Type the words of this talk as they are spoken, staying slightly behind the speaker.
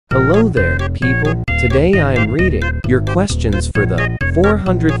Hello there, people. Today I am reading your questions for the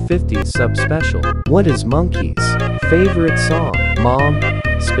 450 sub-special. What is Monkey's favorite song? Mom,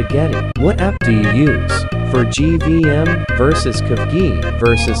 Spaghetti. What app do you use for GVM versus KVG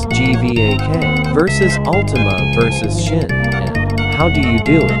versus GVAK versus Ultima versus Shin? And how do you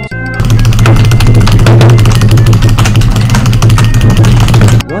do it?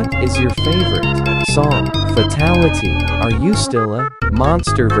 What is your favorite song? Fatality. Are you still a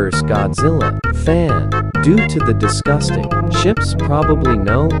MonsterVerse Godzilla fan? Due to the disgusting ships? Probably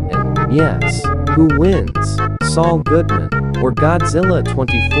no and yes. Who wins? Saul Goodman or Godzilla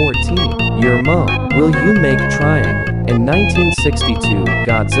 2014? Your mom. Will you make Triangle? In 1962,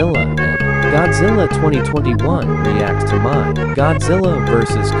 Godzilla and Godzilla 2021 reacts to my Godzilla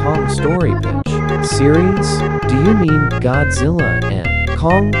vs. Kong story pitch. Series? Do you mean Godzilla and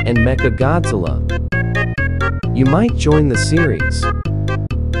Kong and Mechagodzilla? You might join the series.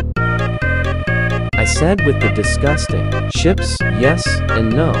 I said with the disgusting ships, yes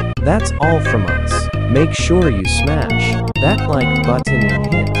and no. That's all from us. Make sure you smash that like button and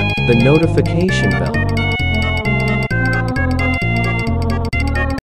hit the notification bell.